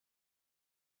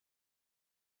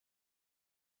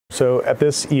So at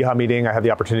this EHA meeting, I had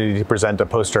the opportunity to present a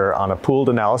poster on a pooled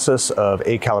analysis of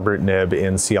acalabrutinib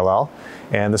in CLL.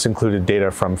 And this included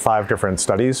data from 5 different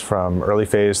studies from early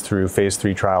phase through phase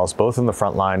 3 trials, both in the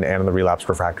frontline and in the relapsed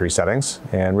refractory settings.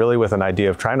 And really with an idea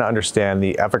of trying to understand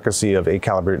the efficacy of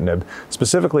acalabrutinib,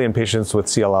 specifically in patients with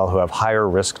CLL who have higher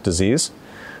risk disease.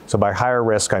 So by higher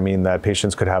risk, I mean that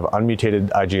patients could have unmutated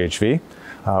IgHV,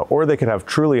 or they could have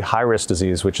truly high-risk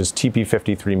disease, which is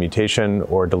TP53 mutation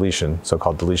or deletion,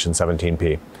 so-called deletion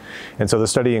 17p. And so the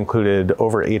study included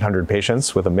over 800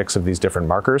 patients with a mix of these different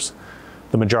markers.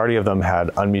 The majority of them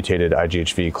had unmutated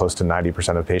IgHV, close to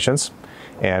 90% of patients.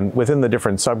 And within the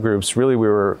different subgroups, really we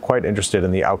were quite interested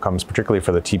in the outcomes, particularly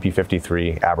for the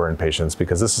TP53 aberrant patients,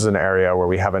 because this is an area where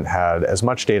we haven't had as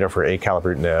much data for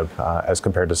acalabrutinib as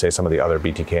compared to, say, some of the other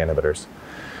BTK inhibitors.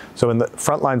 So in the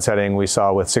frontline setting, we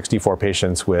saw with 64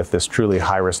 patients with this truly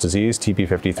high-risk disease,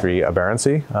 TP53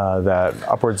 aberrancy, that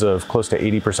upwards of close to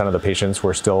 80% of the patients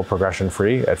were still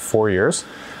progression-free at 4 years,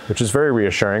 which is very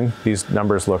reassuring. These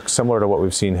numbers look similar to what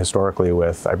we've seen historically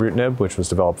with ibrutinib, which was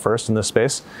developed first in this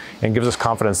space, and gives us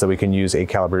confidence that we can use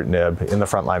acalabrutinib in the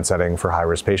frontline setting for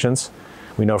high-risk patients.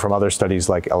 We know from other studies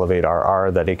like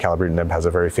ELEVATE-RR that acalabrutinib has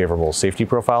a very favorable safety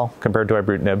profile compared to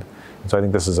ibrutinib, and so I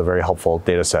think this is a very helpful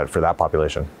data set for that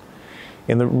population.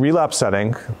 In the relapse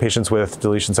setting, patients with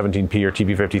deletion 17p or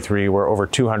TP53 were over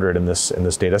 200 in this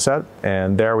data set,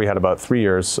 and there we had about 3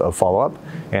 years of follow-up,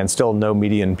 and still no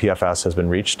median PFS has been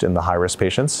reached in the high-risk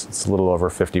patients. It's a little over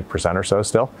 50% or so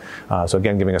still. So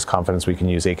again, giving us confidence we can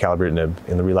use acalabrutinib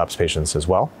in the relapse patients as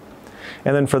well.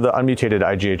 And then for the unmutated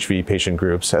IgHV patient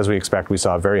groups, as we expect, we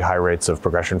saw very high rates of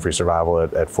progression-free survival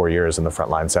at 4 years in the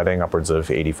frontline setting, upwards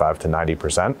of 85 to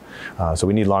 90%. So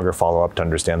we need longer follow-up to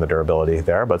understand the durability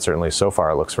there, but certainly so far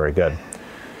it looks very good.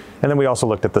 And then we also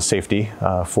looked at the safety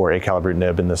for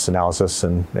acalabrutinib in this analysis,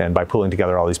 and by pooling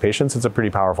together all these patients, it's a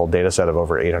pretty powerful data set of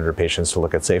over 800 patients to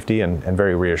look at safety, and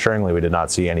very reassuringly, we did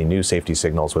not see any new safety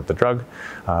signals with the drug.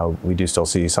 We do still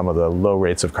see some of the low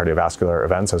rates of cardiovascular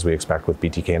events as we expect with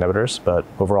BTK inhibitors, but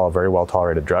overall a very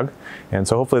well-tolerated drug. And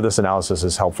so hopefully this analysis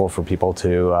is helpful for people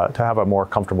to have a more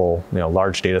comfortable,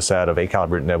 large data set of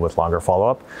acalabrutinib with longer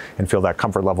follow-up and feel that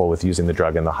comfort level with using the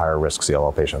drug in the higher risk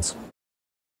CLL patients.